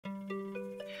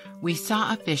We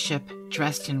saw a bishop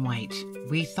dressed in white.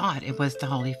 We thought it was the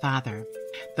Holy Father.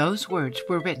 Those words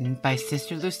were written by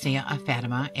Sister Lucia of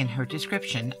Fatima in her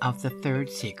description of the Third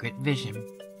Secret Vision.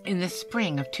 In the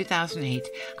spring of 2008,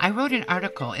 I wrote an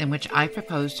article in which I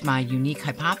proposed my unique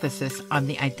hypothesis on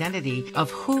the identity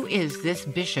of who is this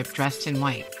bishop dressed in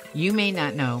white. You may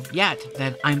not know yet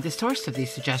that I'm the source of the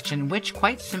suggestion, which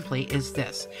quite simply is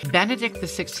this. Benedict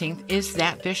XVI is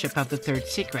that bishop of the Third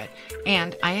Secret,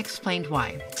 and I explained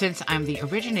why. Since I'm the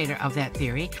originator of that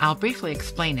theory, I'll briefly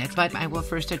explain it, but I will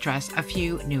first address a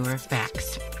few newer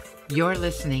facts. You're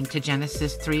listening to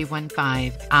Genesis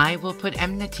 3:15. I will put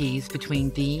enmities between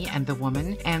thee and the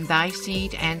woman, and thy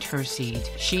seed and her seed.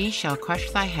 She shall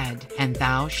crush thy head, and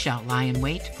thou shalt lie in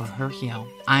wait for her heel.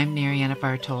 I'm Marianna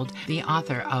Bartold, the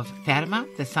author of Fatima,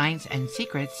 The Signs and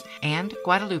Secrets, and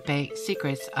Guadalupe,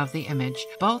 Secrets of the Image,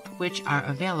 both which are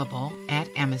available at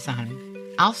Amazon.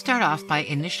 I'll start off by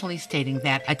initially stating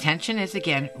that attention is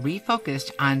again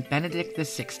refocused on Benedict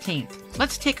XVI.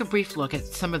 Let's take a brief look at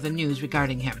some of the news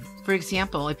regarding him. For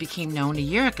example, it became known a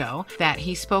year ago that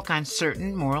he spoke on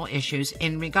certain moral issues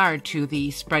in regard to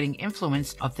the spreading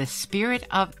influence of the spirit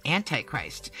of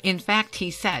Antichrist. In fact,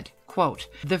 he said, quote,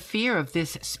 "The fear of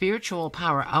this spiritual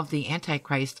power of the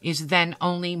Antichrist is then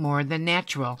only more than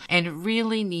natural and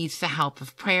really needs the help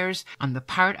of prayers on the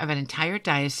part of an entire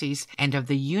diocese and of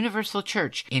the universal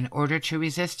church in order to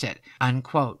resist it,"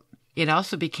 unquote. It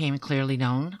also became clearly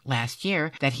known last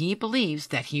year that he believes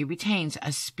that he retains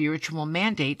a spiritual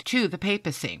mandate to the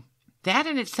papacy. That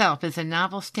in itself is a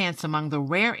novel stance among the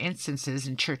rare instances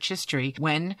in church history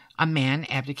when a man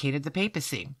abdicated the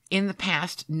papacy. In the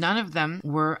past, none of them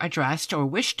were addressed or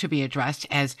wished to be addressed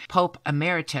as Pope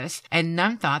Emeritus, and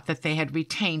none thought that they had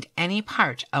retained any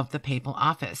part of the papal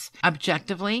office.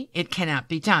 Objectively, it cannot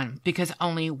be done, because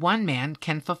only one man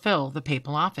can fulfill the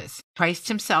papal office. Christ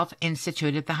himself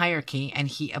instituted the hierarchy, and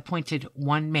he appointed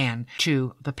one man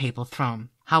to the papal throne.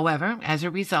 However, as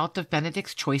a result of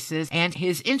Benedict's choices and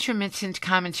his intermittent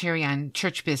commentary on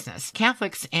church business,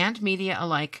 Catholics and media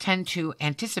alike tend to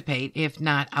anticipate, if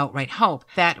not outright hope,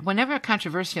 that whenever a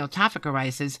controversial topic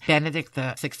arises, Benedict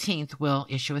XVI will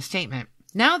issue a statement.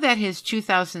 Now that his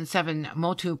 2007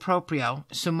 motu proprio,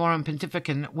 Summorum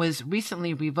Pontificum, was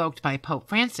recently revoked by Pope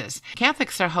Francis,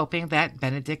 Catholics are hoping that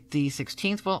Benedict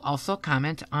XVI will also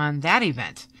comment on that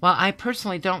event. While I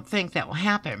personally don't think that will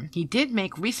happen, he did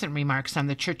make recent remarks on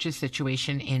the church's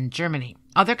situation in Germany.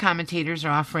 Other commentators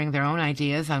are offering their own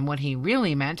ideas on what he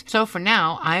really meant, so for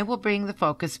now, I will bring the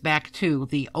focus back to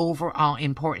the overall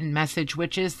important message,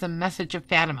 which is the message of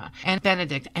Fatima and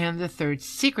Benedict and the Third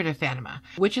Secret of Fatima,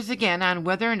 which is again on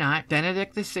whether or not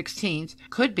Benedict XVI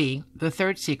could be the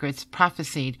Third Secret's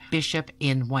prophesied bishop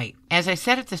in white. As I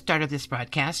said at the start of this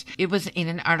broadcast, it was in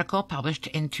an article published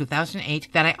in 2008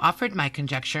 that I offered my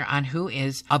conjecture on who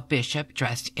is a bishop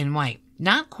dressed in white.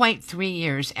 Not quite 3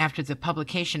 years after the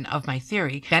publication of my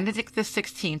theory, Benedict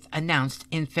XVI announced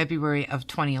in February of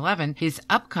 2011 his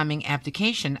upcoming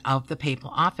abdication of the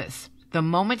papal office. The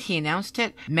moment he announced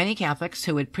it, many Catholics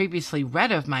who had previously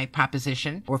read of my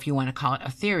proposition, or if you want to call it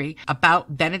a theory,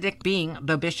 about Benedict being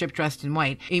the bishop dressed in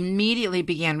white, immediately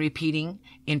began repeating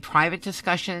in private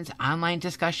discussions, online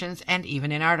discussions, and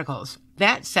even in articles.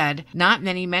 That said, not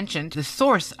many mentioned the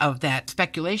source of that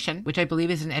speculation, which I believe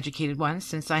is an educated one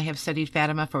since I have studied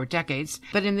Fatima for decades.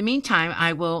 But in the meantime,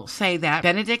 I will say that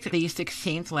Benedict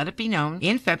XVI let it be known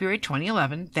in February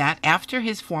 2011 that after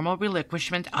his formal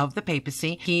relinquishment of the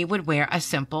papacy, he would wear a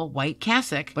simple white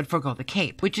cassock but forgo the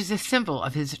cape, which is a symbol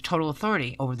of his total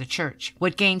authority over the church.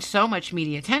 What gained so much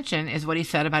media attention is what he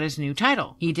said about his new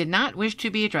title. He did not wish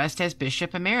to be addressed as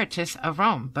Bishop Emeritus of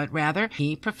Rome, but rather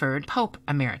he preferred Pope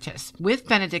Emeritus. With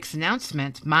Benedict's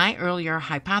announcement, my earlier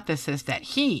hypothesis that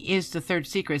he is the Third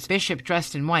Secret's bishop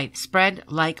dressed in white spread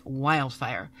like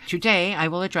wildfire. Today, I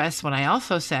will address what I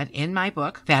also said in my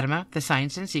book, Fatima, The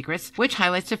Signs and Secrets, which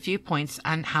highlights a few points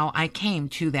on how I came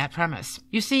to that premise.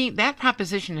 You see, that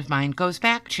proposition of mine goes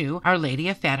back to Our Lady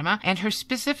of Fatima and her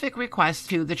specific request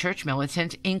to the church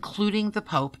militant, including the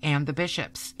Pope and the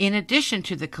bishops. In addition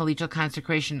to the collegial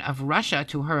consecration of Russia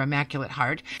to her Immaculate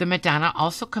Heart, the Madonna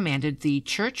also commanded the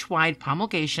church-wide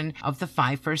promulgation of the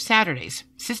 5 first Saturdays.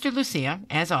 Sister Lucia,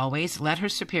 as always, let her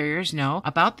superiors know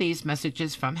about these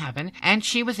messages from heaven, and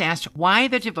she was asked why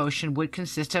the devotion would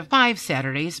consist of 5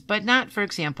 Saturdays, but not, for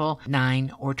example,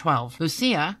 9 or 12.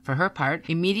 Lucia, for her part,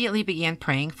 immediately began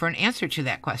praying for an answer to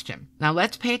that question. Now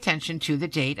let's pay attention to the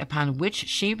date upon which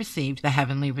she received the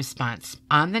heavenly response.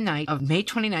 On the night of May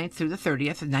 29th through the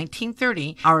 30th,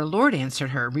 1930, our Lord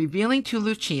answered her, revealing to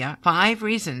Lucia 5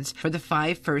 reasons for the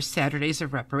 5 first Saturdays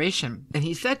of reparation. supposition. And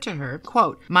he said to her,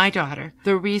 quote, "My daughter,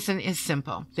 the reason is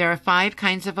simple. There are 5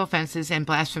 kinds of offenses and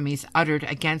blasphemies uttered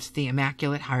against the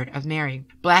Immaculate Heart of Mary.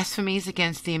 Blasphemies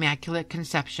against the Immaculate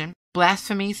Conception,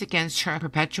 blasphemies against her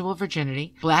perpetual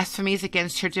virginity, blasphemies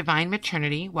against her divine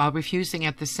maternity while refusing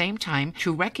at the same time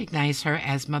to recognize her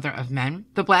as mother of men,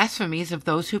 the blasphemies of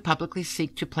those who publicly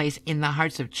seek to place in the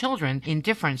hearts of children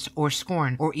indifference or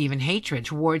scorn or even hatred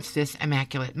towards this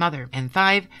Immaculate Mother, and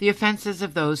 5, the offenses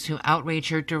of those who outrage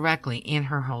her directly in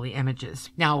her holy images."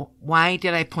 Now, why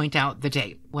did I point out the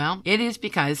date? Well, it is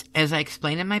because, as I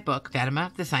explain in my book,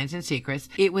 Fatima, The Signs and Secrets,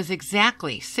 it was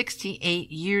exactly 68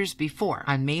 years before,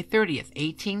 on May 30th,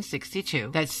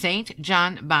 1862, that St.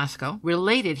 John Bosco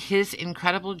related his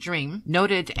incredible dream,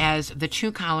 noted as the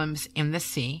 2 columns in the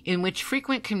sea, in which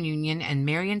frequent communion and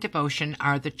Marian devotion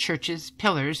are the Church's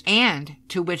pillars, and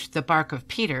to which the bark of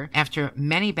Peter, after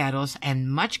many battles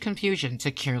and much confusion,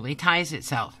 securely ties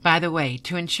itself. By the way,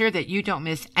 to ensure that you don't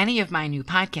miss any of my new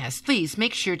podcasts, please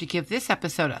make sure to give this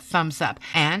episode a thumbs up.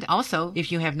 And also,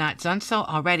 if you have not done so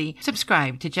already,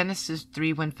 subscribe to Genesis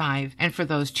 3:1-5. And for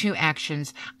those 2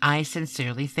 actions, I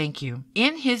sincerely thank you.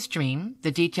 In his dream,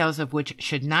 the details of which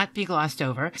should not be glossed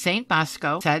over, St.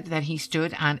 Bosco said that he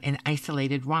stood on an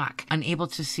isolated rock, unable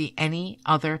to see any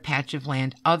other patch of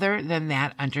land other than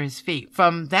that under his feet.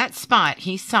 From that spot,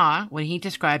 he saw what he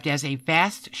described as a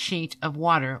vast sheet of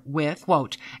water with,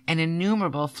 quote, "an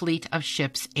innumerable fleet of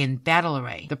ships in battle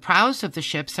array. The prows of the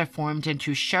ships are formed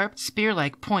into sharp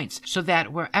spear-like points so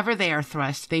that wherever they are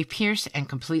thrust, they pierce and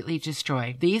completely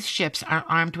destroy. These ships are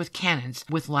armed with cannons,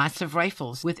 with lots of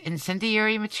rifles, with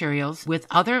incendiary materials, with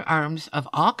other arms of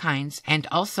all kinds, and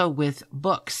also with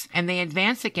books. And they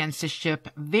advance against a ship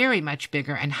very much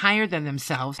bigger and higher than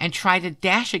themselves and try to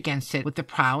dash against it with the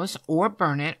prows or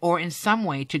burn it or in some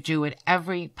way to do it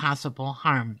every possible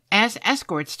harm. As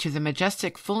escorts to the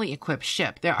majestic, fully equipped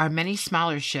ship, there are many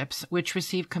smaller ships which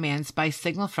receive commands by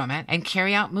signal from it and carry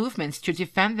out movements to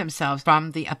defend themselves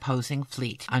from the opposing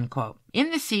fleet," unquote. In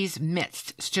the sea's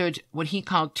midst stood what he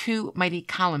called 2 mighty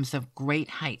columns of great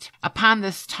height. Upon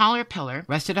this taller pillar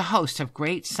rested a host of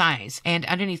great size, and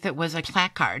underneath it was a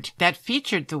placard that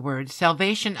featured the words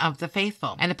 "Salvation of the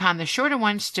Faithful," and upon the shorter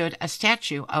one stood a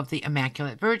statue of the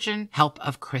Immaculate Virgin, Help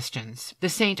of Christians. The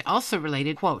saint also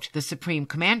related, quote, "The supreme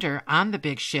commander on the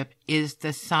big ship is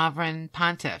the sovereign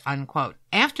pontiff," unquote.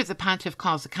 After the pontiff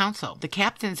calls a council, the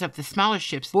captains of the smaller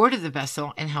ships boarded the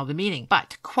vessel and held a meeting.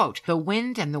 But, quote, "the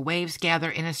wind and the waves gather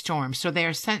in a storm, so they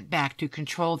are sent back to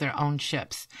control their own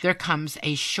ships. There comes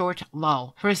a short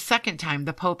lull. For a second time,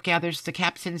 the Pope gathers the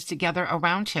captains together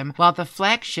around him while the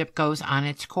flagship goes on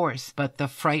its course. But the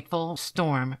frightful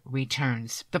storm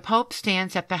returns. The Pope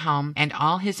stands at the helm, and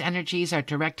all his energies are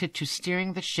directed to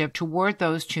steering the ship toward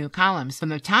those 2 columns, from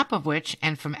the top of which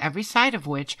and from every side of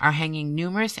which are hanging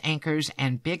numerous anchors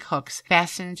and big hooks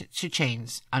fastened to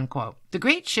chains," unquote. The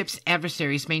great ship's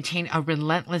adversaries maintain a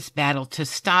relentless battle to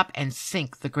stop and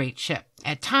sink the great ship.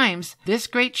 At times, this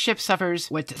great ship suffers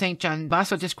what St. John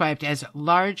Bosco described as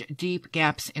large, deep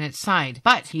gaps in its side.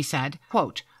 But, he said,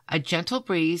 quote, "a gentle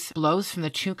breeze blows from the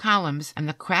 2 columns, and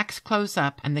the cracks close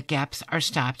up, and the gaps are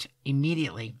stopped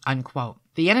immediately," unquote.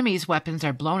 The enemy's weapons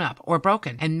are blown up or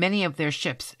broken, and many of their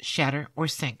ships shatter or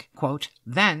sink. Quote,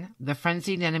 "Then the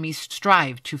frenzied enemies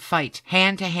strive to fight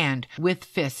hand to hand, with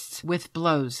fists, with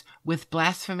blows, with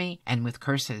blasphemy, and with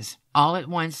curses. All at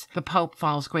once the Pope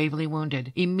falls gravely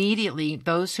wounded. Immediately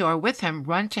those who are with him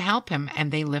run to help him,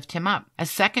 and they lift him up. A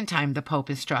second time the Pope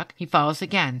is struck. He falls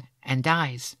again and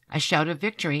dies. A shout of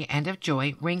victory and of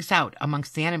joy rings out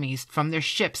amongst the enemies. From their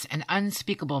ships an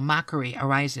unspeakable mockery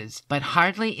arises. But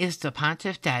hardly is the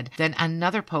pontiff dead than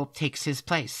another pope takes his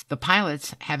place. The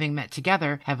pilots, having met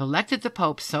together, have elected the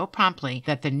pope so promptly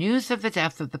that the news of the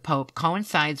death of the pope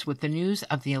coincides with the news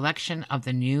of the election of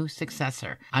the new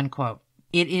successor," unquote.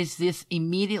 It is this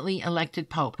immediately elected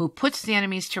pope who puts the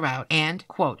enemies to rout and,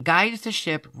 quote, "guides the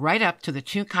ship right up to the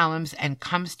 2 columns and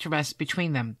comes to rest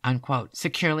between them," unquote,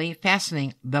 securely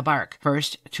fastening the bark,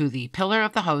 first to the pillar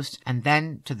of the host and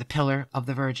then to the pillar of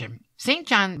the Virgin. St.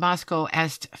 John Bosco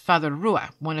asked Father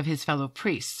Rua, one of his fellow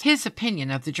priests, his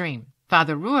opinion of the dream.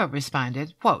 Father Rua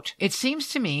responded, quote, "It seems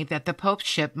to me that the Pope's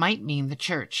ship might mean the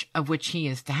Church, of which he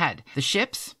is the head. The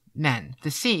ships, men.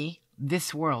 The sea,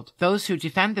 this world. Those who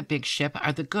defend the big ship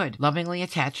are the good, lovingly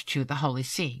attached to the Holy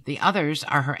See. The others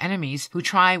are her enemies, who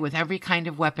try with every kind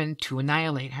of weapon to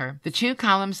annihilate her. The 2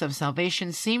 columns of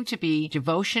salvation seem to be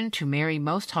devotion to Mary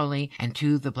Most Holy and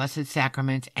to the Blessed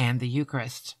Sacrament and the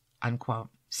Eucharist," unquote.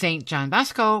 St. John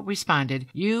Bosco responded,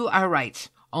 "You are right.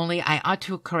 Only I ought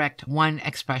to correct one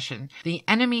expression. The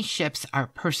enemy ships are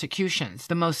persecutions.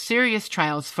 The most serious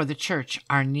trials for the church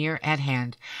are near at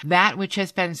hand. That which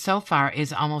has been so far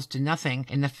is almost nothing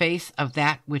in the face of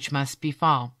that which must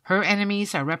befall. Her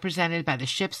enemies are represented by the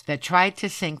ships that tried to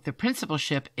sink the principal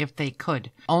ship if they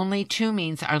could. Only two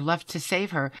means are left to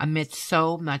save her amidst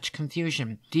so much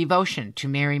confusion: devotion to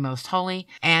Mary Most Holy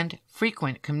and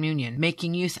frequent communion,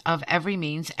 making use of every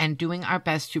means and doing our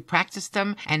best to practice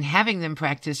them and having them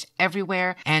practiced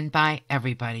everywhere and by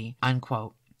everybody."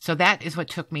 Unquote. So that is what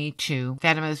took me to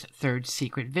Fatima's third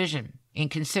secret vision. In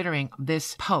considering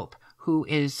this Pope, who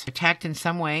is attacked in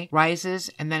some way, rises,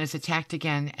 and then is attacked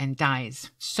again and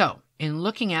dies. So, in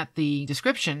looking at the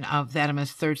description of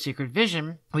Fatima's third secret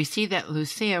vision, we see that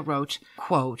Lucia wrote,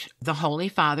 quote, "The Holy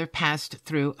Father passed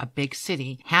through a big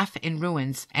city, half in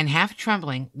ruins and half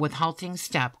trembling with halting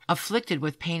step, afflicted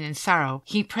with pain and sorrow.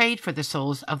 He prayed for the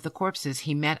souls of the corpses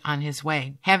he met on his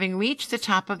way. Having reached the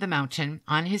top of the mountain,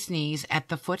 on his knees at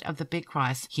the foot of the big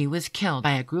cross, he was killed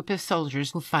by a group of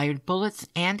soldiers who fired bullets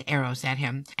and arrows at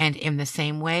him, and in the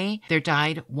same way there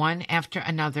died one after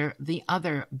another the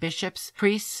other bishops,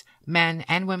 priests, men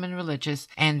and women religious,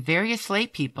 and various lay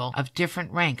people of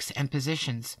different ranks and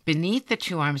positions. Beneath the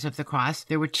two arms of the cross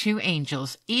there were two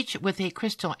angels, each with a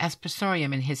crystal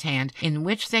aspersorium in his hand, in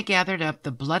which they gathered up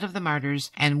the blood of the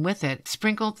martyrs, and with it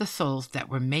sprinkled the souls that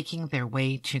were making their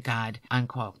way to God."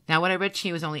 Unquote. Now, what I read to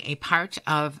you is only a part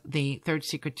of the third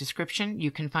secret description. You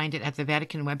can find it at the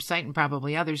Vatican website and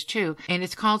probably others too, and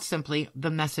it's called simply The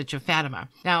Message of Fatima.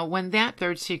 Now, when that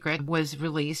third secret was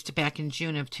released back in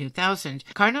June of 2000,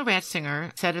 Cardinal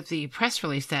Ratzinger said of the press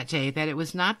release that day that it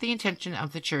was not the intention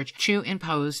of the Church to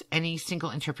impose any single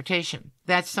interpretation.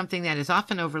 That's something that is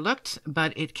often overlooked,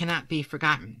 but it cannot be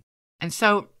forgotten. And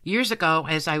so, years ago,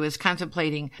 as I was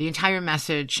contemplating the entire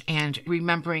message and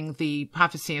remembering the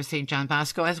prophecy of St. John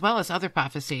Bosco, as well as other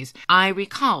prophecies, I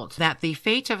recalled that the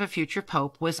fate of a future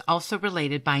pope was also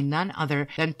related by none other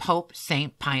than Pope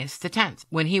St. Pius X,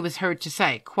 when he was heard to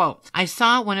say, quote, "I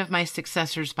saw one of my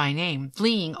successors by name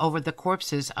fleeing over the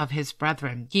corpses of his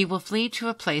brethren. He will flee to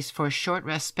a place for a short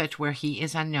respite where he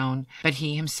is unknown, but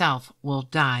he himself will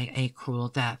die a cruel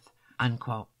death."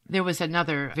 Unquote. There was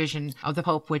another vision of the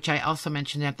Pope, which I also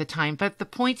mentioned at the time, but the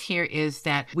point here is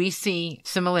that we see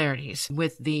similarities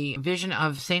with the vision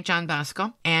of St. John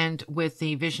Bosco and with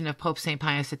the vision of Pope St.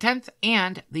 Pius X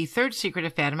and the third secret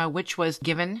of Fatima, which was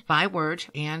given by word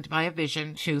and by a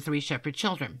vision to three shepherd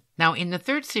children. Now, in the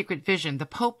third secret vision, the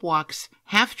Pope walks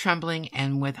half trembling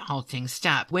and with halting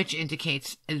step, which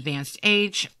indicates advanced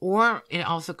age, or it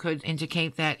also could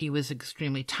indicate that he was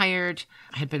extremely tired,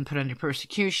 had been put under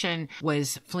persecution,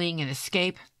 was fleeing an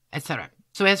escape, etc.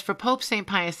 So as for Pope St.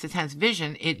 Pius X's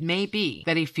vision, it may be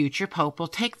that a future pope will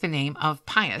take the name of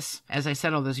Pius, as I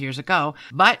said all those years ago,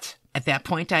 but at that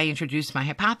point, I introduced my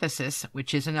hypothesis,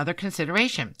 which is another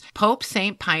consideration. Pope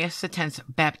St. Pius X's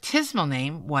baptismal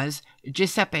name was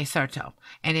Giuseppe Sarto,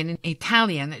 and in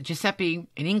Italian, Giuseppe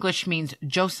in English means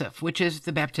Joseph, which is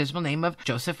the baptismal name of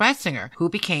Joseph Ratzinger, who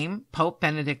became Pope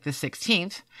Benedict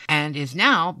XVI and is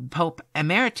now Pope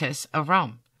Emeritus of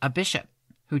Rome, a bishop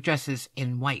who dresses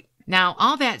in white. Now,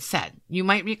 all that said, you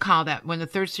might recall that when the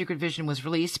third secret vision was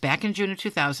released back in June of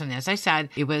 2000, as I said,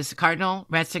 it was Cardinal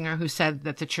Ratzinger who said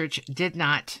that the Church did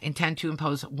not intend to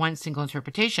impose one single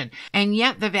interpretation. And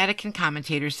yet the Vatican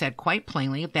commentators said quite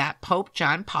plainly that Pope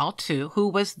John Paul II, who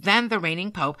was then the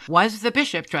reigning pope, was the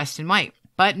bishop dressed in white.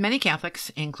 But many Catholics,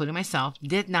 including myself,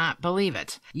 did not believe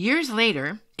it. Years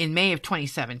later, in May of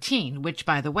 2017, which,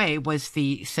 by the way, was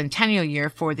the centennial year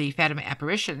for the Fatima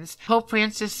apparitions, Pope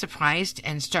Francis surprised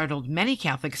and startled many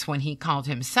Catholics when he called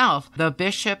himself the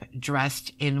bishop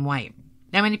dressed in white.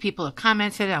 Now, many people have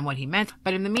commented on what he meant,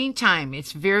 but in the meantime,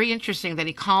 it's very interesting that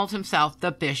he called himself the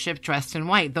bishop dressed in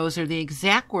white. Those are the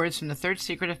exact words from the third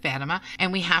secret of Fatima,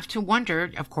 and we have to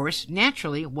wonder, of course,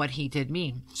 naturally, what he did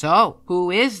mean. So, who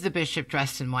is the bishop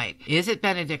dressed in white? Is it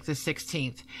Benedict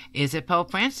XVI? Is it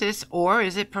Pope Francis? Or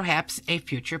is it perhaps a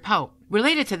future pope?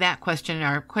 Related to that question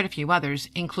are quite a few others,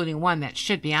 including one that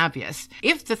should be obvious.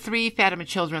 If the three Fatima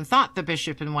children thought the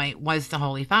bishop in white was the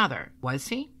Holy Father, was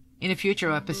he? In a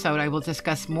future episode, I will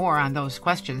discuss more on those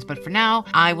questions, but for now,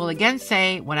 I will again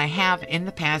say what I have in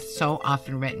the past so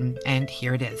often written, and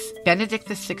here it is. Benedict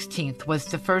XVI was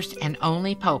the first and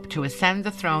only pope to ascend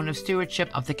the throne of stewardship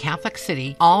of the Catholic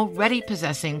city, already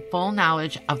possessing full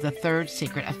knowledge of the third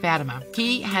secret of Fatima.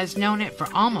 He has known it for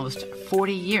almost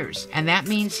 40 years, and that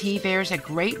means he bears a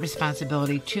great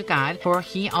responsibility to God, for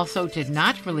he also did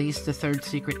not release the third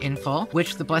secret in full,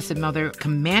 which the Blessed Mother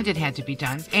commanded had to be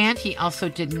done, and he also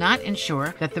did not not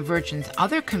ensure that the Virgin's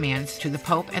other commands to the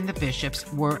Pope and the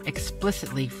bishops were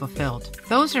explicitly fulfilled.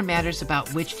 Those are matters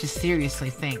about which to seriously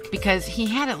think, because he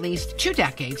had at least 2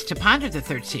 decades to ponder the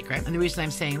Third Secret, and the reason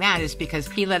I'm saying that is because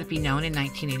he let it be known in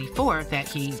 1984 that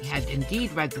he had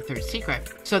indeed read the Third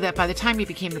Secret, so that by the time he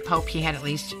became the Pope, he had at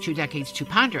least 2 decades to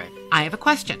ponder it. I have a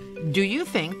question. Do you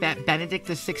think that Benedict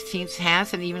XVI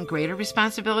has an even greater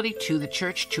responsibility to the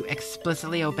Church to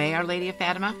explicitly obey Our Lady of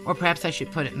Fatima? Or perhaps I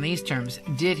should put it in these terms,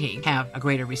 did he have a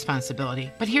greater responsibility?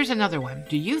 But here's another one.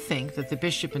 Do you think that the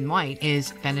Bishop in White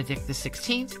is Benedict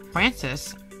XVI,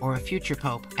 Francis, or a future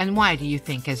Pope? And why do you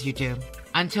think as you do?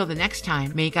 Until the next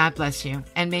time, may God bless you,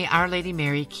 and may Our Lady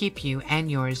Mary keep you and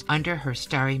yours under her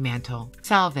starry mantle.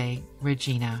 Salve,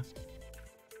 Regina.